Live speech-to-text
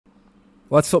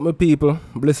What's up my people,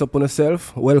 bless up on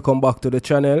yourself, welcome back to the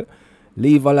channel.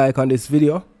 Leave a like on this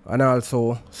video and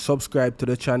also subscribe to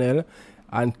the channel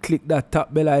and click that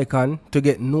top bell icon to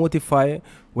get notified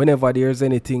whenever there's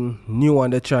anything new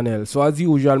on the channel. So as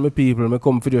usual my people, I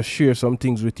come to just share some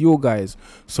things with you guys.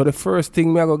 So the first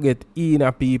thing I go get in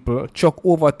a people, truck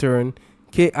overturn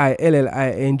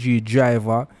KILLING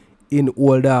driver in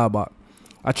Old Harbour.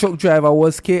 A truck driver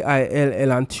was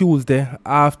KILL on Tuesday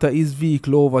after his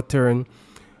vehicle overturned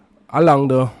along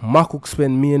the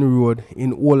Macookspend main road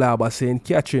in Old Harbour, St.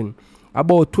 Catherine.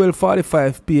 About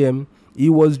 12:45 p.m. he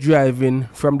was driving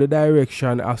from the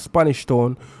direction of Spanish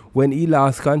Town when he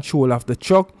lost control of the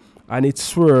truck and it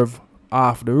swerved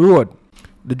off the road.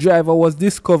 The driver was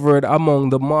discovered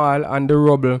among the mall and the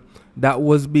rubble that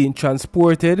was being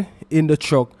transported in the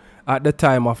truck at the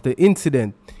time of the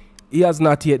incident. He has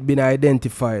not yet been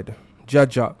identified.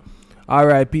 Jaja,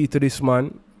 RIP to this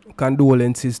man.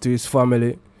 Condolences to his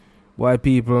family. Why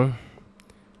people?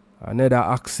 Another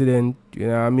accident, you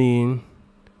know what I mean?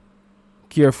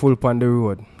 Careful upon the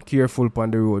road. Careful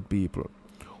upon the road, people.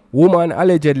 Woman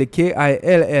allegedly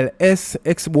KILLS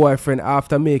ex-boyfriend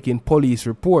after making police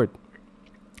report.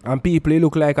 And people, it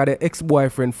look like the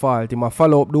ex-boyfriend fault. He must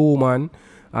follow up the woman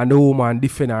and the woman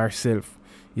defend herself.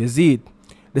 You see it?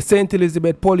 The St.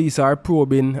 Elizabeth police are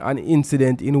probing an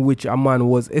incident in which a man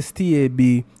was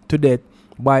STAB to death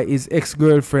by his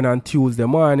ex-girlfriend on Tuesday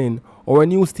morning. Our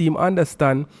news team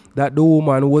understand that the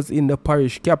woman was in the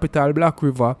parish capital Black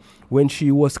River when she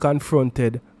was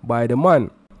confronted by the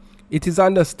man. It is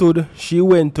understood she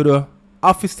went to the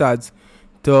officers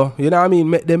to, you know what I mean,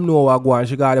 make them know what go on.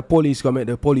 She got the police come make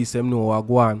the police them know what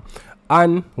go on,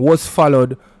 and was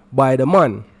followed by the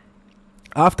man.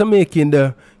 After making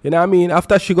the, you know what I mean,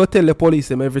 after she go tell the police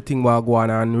them everything what go on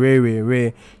and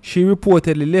Ray, she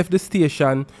reportedly left the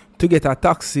station to get a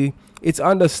taxi. It's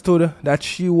understood that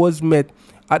she was met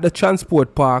at the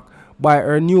transport park by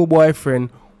her new boyfriend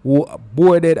who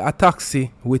boarded a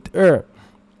taxi with her.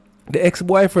 The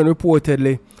ex-boyfriend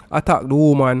reportedly attacked the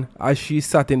woman as she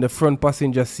sat in the front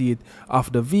passenger seat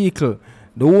of the vehicle.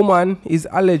 The woman is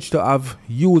alleged to have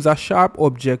used a sharp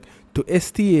object to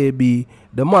STAB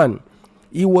the man.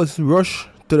 He was rushed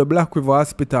to the Black River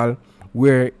Hospital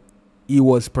where he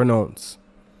was pronounced.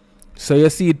 So you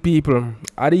see it, people,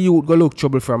 how the youth go look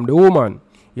trouble from the woman.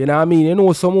 You know what I mean? You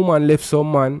know some woman left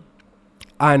some man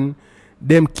and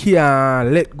them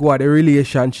can't let go of the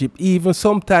relationship. Even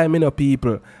sometime, you know,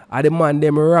 people, and the man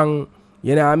them wrong,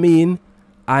 you know what I mean?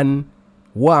 And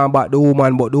one about the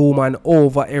woman, but the woman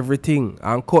over everything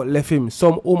and cut left him.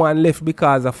 Some woman left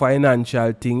because of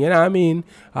financial thing, you know what I mean?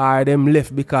 Or them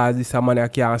left because this a man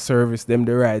that can't service them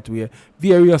the right way.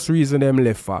 Various reasons them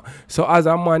left for. So as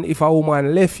a man, if a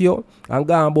woman left you and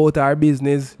gone about her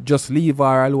business, just leave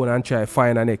her alone and try to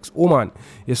find a next woman.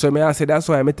 You so me I say that's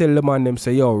why I tell the man them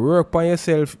say, yo, work on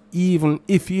yourself. Even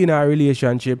if you're in a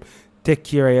relationship, take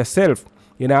care of yourself.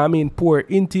 You know what I mean? Pour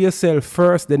into yourself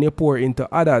first, then you pour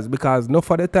into others. Because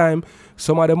enough of the time,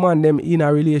 some of the man them in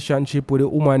a relationship with the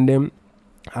woman them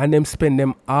and them spend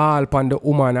them all upon the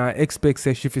woman and expect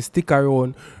say she will stick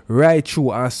around right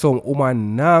through, and some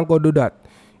woman nah go do that.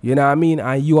 You know what I mean?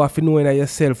 And you have to know in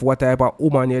yourself what type of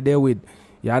woman you're there with.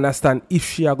 You understand? If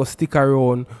she are go stick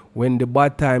around when the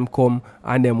bad time come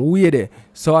and them way there.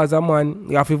 So as a man,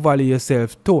 you have to value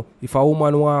yourself too. If a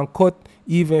woman want cut,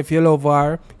 even if you love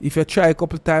her, if you try a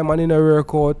couple times and it don't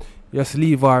work out, just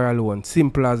leave her alone.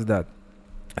 Simple as that.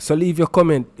 So leave your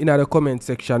comment in the comment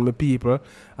section, my people,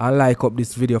 and like up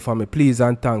this video for me, please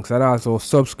and thanks. And also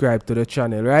subscribe to the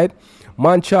channel, right?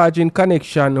 Man charged in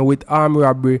connection with armed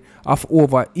robbery of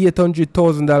over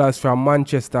 $800,000 from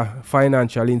Manchester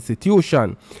financial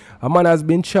institution. A man has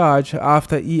been charged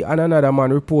after he and another man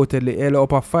reportedly held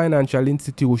up a financial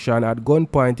institution at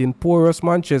gunpoint in porous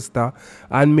Manchester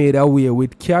and made away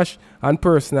with cash and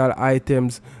personal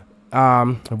items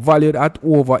valued at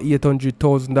over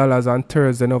 $800,000 on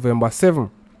Thursday, November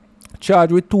 7.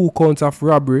 Charged with 2 counts of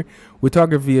robbery with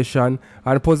aggravation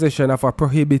and possession of a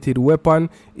prohibited weapon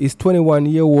is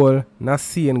 21-year-old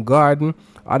Nassim Garden,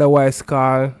 otherwise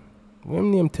called, what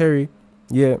name Terry?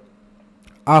 Yeah,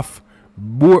 of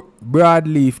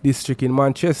Broadleaf district in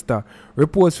Manchester.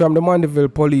 Reports from the Mandeville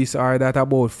police are that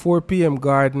about 4 p.m.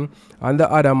 Garden and the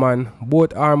other man,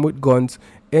 both armed with guns,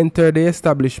 enter the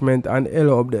establishment and held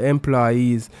up the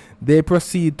employees. They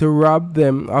proceed to rob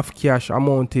them of cash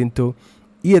amounting to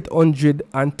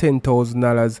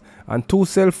 $810,000 and 2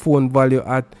 cell phone value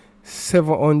at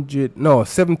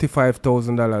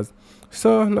 $75,000.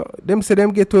 So no, them say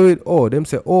them get to it. Oh, them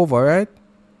say over, right?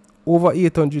 Over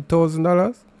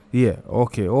 $800,000. Yeah,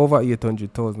 okay, over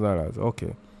 $800,000.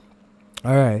 Okay.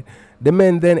 Alright. The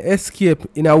men then escaped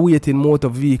in a waiting motor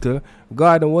vehicle.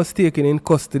 Gordon was taken in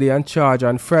custody and charged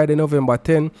on Friday, November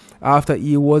 10, after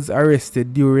he was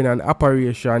arrested during an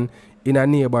operation in a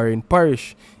neighboring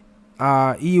parish.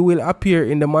 He will appear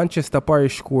in the Manchester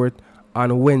Parish Court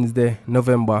on Wednesday,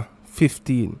 November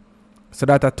 15. So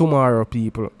that's tomorrow,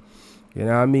 people. You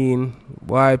know what I mean?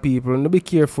 Why, people? No, be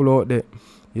careful out there.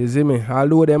 You see me?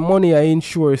 Although them money are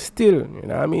insured still. You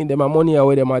know what I mean? Them money are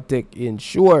where them are take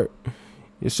insured.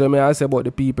 You see me? I say about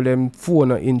the people them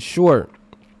phone are insured.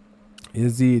 You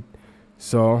see it?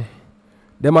 So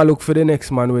them I look for the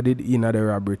next man where did in the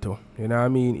robbery too. You know what I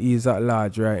mean? He's at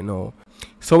large right now.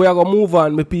 So we are gonna move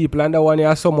on, my people, and the one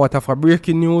here somewhat of a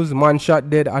breaking news. Man shot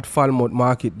dead at Falmouth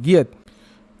Market Gate.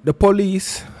 The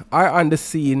police are on the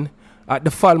scene at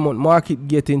the Falmouth Market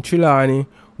Gate in Trelawney,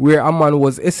 where a man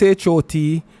was SHOT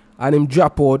and him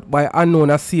dropped out by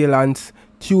unknown assailants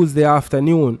Tuesday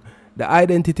afternoon. The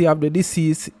identity of the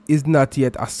deceased is not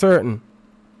yet certain.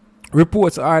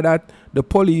 Reports are that the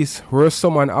police were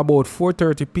summoned about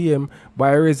 4:30 p.m.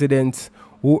 by residents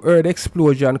who heard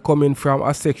explosion coming from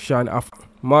a section of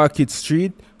Market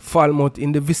Street, Falmouth,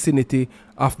 in the vicinity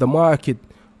of the market.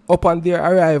 Upon their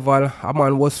arrival, a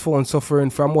man was found suffering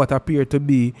from what appeared to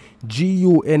be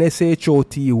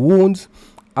gunshot wounds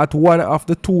at one of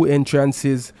the two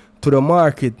entrances to the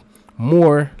market.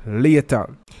 More later.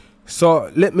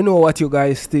 So let me know what you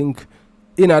guys think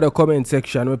in the comment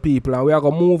section with people, and we are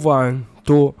going to move on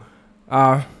to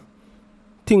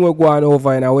thing we're going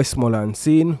over in a Westmoreland.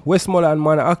 Seeing Westmoreland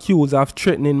man accused of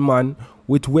threatening man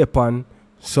with weapon.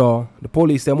 So the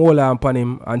police them all on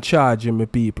him and charge him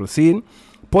with people. Seeing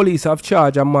police have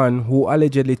charged a man who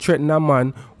allegedly threatened a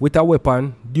man with a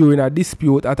weapon during a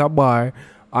dispute at a bar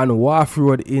on Wharf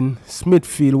Road in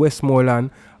Smithfield, Westmoreland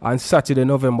on Saturday,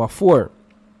 November 4.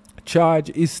 Charge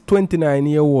is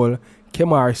 29-year-old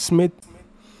Kemar Smith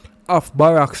of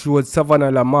Barracks Road,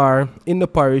 Savannah Lamar in the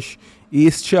parish. He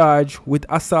is charged with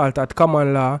assault at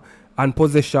common law and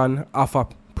possession of a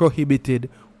prohibited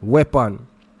weapon.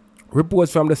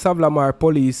 Reports from the Savlamar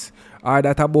police are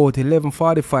that about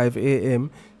 11:45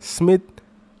 a.m. Smith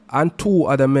and two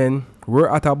other men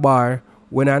were at a bar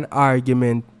when an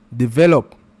argument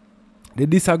developed. The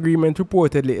disagreement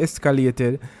reportedly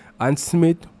escalated and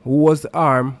Smith, who was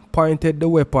armed, pointed the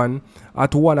weapon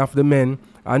at one of the men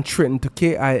and threatened to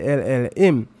kill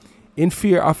him. In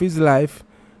fear of his life,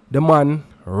 the man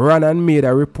ran and made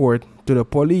a report to the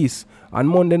police. On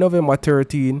Monday, November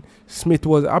 13, Smith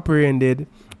was apprehended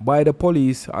by the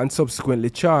police and subsequently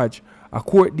charged. A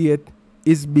court date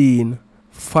is being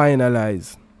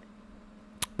finalized.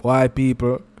 Why,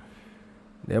 people?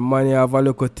 Them man have a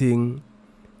look at thing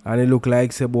and it look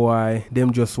like say boy,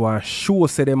 them just want show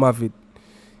say them have it.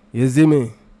 You see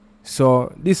me?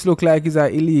 So this look like it's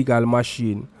an illegal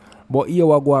machine. But here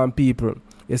we go on, people.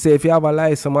 You say if you have a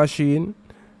license machine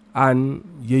and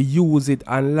you use it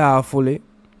unlawfully,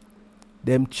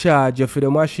 them charge you for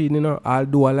the machine, you know. I'll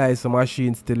do a license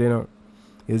machine still, you know.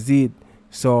 You see it?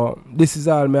 So this is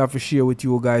all I have to share with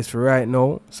you guys for right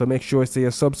now. So make sure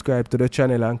you subscribe to the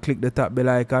channel and click the top bell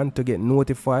icon to get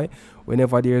notified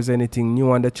whenever there's anything new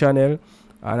on the channel.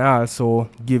 And also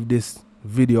give this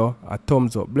video a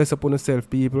thumbs up. Bless upon yourself,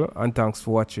 people, and thanks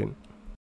for watching.